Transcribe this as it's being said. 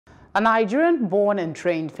A Nigerian-born and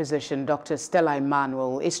trained physician, Dr. Stella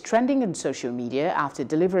Emmanuel, is trending on social media after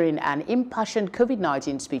delivering an impassioned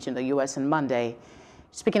Covid-19 speech in the U.S. on Monday.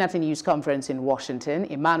 Speaking at a news conference in Washington,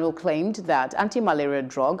 Emmanuel claimed that anti-malaria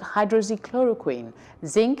drug Hydroxychloroquine,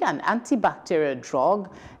 zinc and antibacterial drug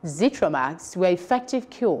Zithromax were effective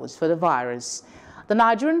cures for the virus. The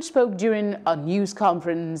Nigerian spoke during a news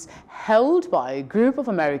conference held by a group of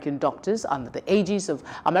American doctors under the aegis of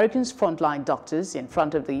America's frontline doctors in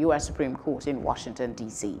front of the U.S. Supreme Court in Washington,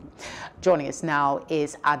 D.C. Joining us now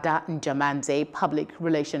is Ada Njamanze, public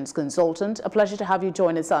relations consultant. A pleasure to have you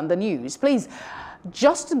join us on the news. Please,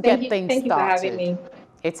 just to get things started. Thank you for having me.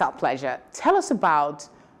 It's our pleasure. Tell us about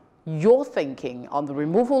your thinking on the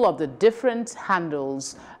removal of the different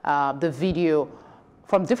handles, the video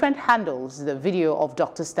of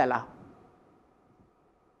Dr. Stella.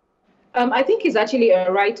 I think it's actually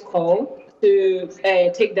a right call to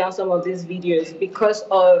take down some of these videos because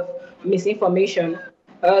of misinformation.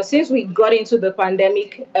 Since we got into the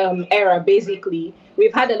pandemic era, basically,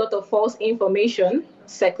 we've had a lot of false information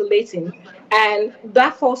circulating, and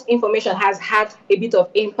that false information has had a bit of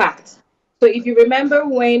impact. So if you remember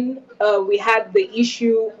when we had the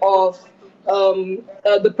issue of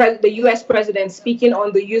the U.S. president speaking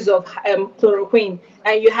on the use of chloroquine,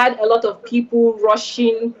 and you had a lot of people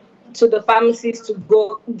rushing to the pharmacies to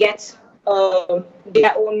go get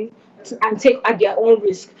their own and take at their own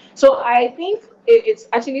risk. So I think it's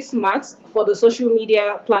actually smart for the social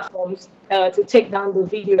media platforms to take down the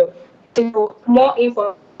video till more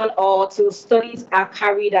information or till studies are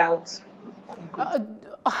carried out.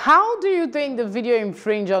 How do you think the video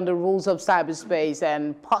infringed on the rules of cyberspace,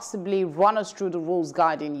 and possibly run us through the rules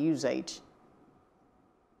guiding usage?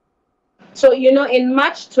 So, you know, in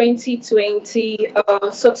March 2020,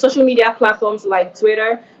 social media platforms like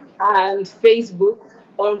Twitter and Facebook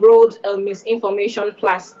unrolled a misinformation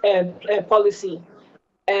policy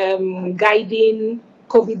guiding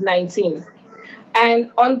COVID-19.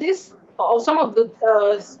 And on this, some of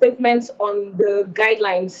the statements on the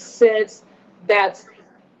guidelines says that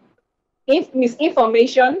if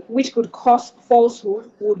misinformation which could cause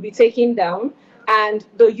falsehood would be taken down and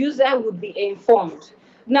the user would be informed.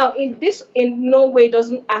 Now, this in no way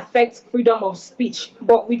doesn't affect freedom of speech,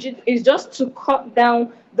 but it's just to cut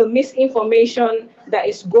down the misinformation that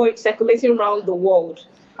is circulating around the world.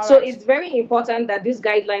 So it's very important that these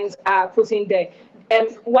guidelines are put in there.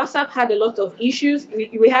 WhatsApp had a lot of issues.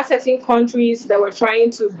 We had certain countries that were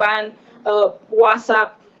trying to ban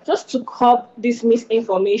WhatsApp just to curb this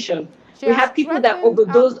misinformation. We have people that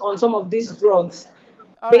overdosed on some of these drugs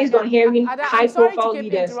based on hearing high-profile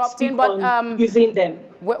leaders speak on using them.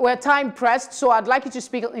 We're time pressed, so I'd like you to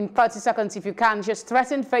speak in 30 seconds if you can. Just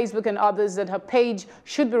threaten Facebook and others that her page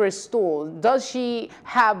should be restored. Does she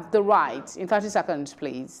have the right? In 30 seconds,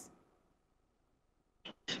 please.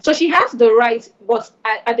 So she has the right, but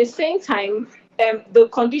at the same time, the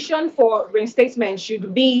condition for reinstatement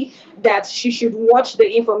should be that she should watch the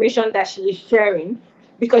information that she is sharing,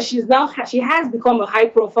 because she has become a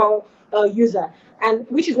high-profile user, and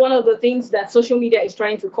which is one of the things that social media is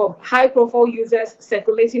trying to curb: high-profile users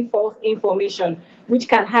circulating false information, which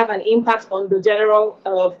can have an impact on the general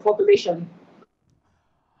population.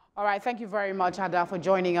 All right, thank you very much, Ada, for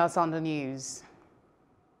joining us on the news.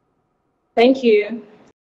 Thank you.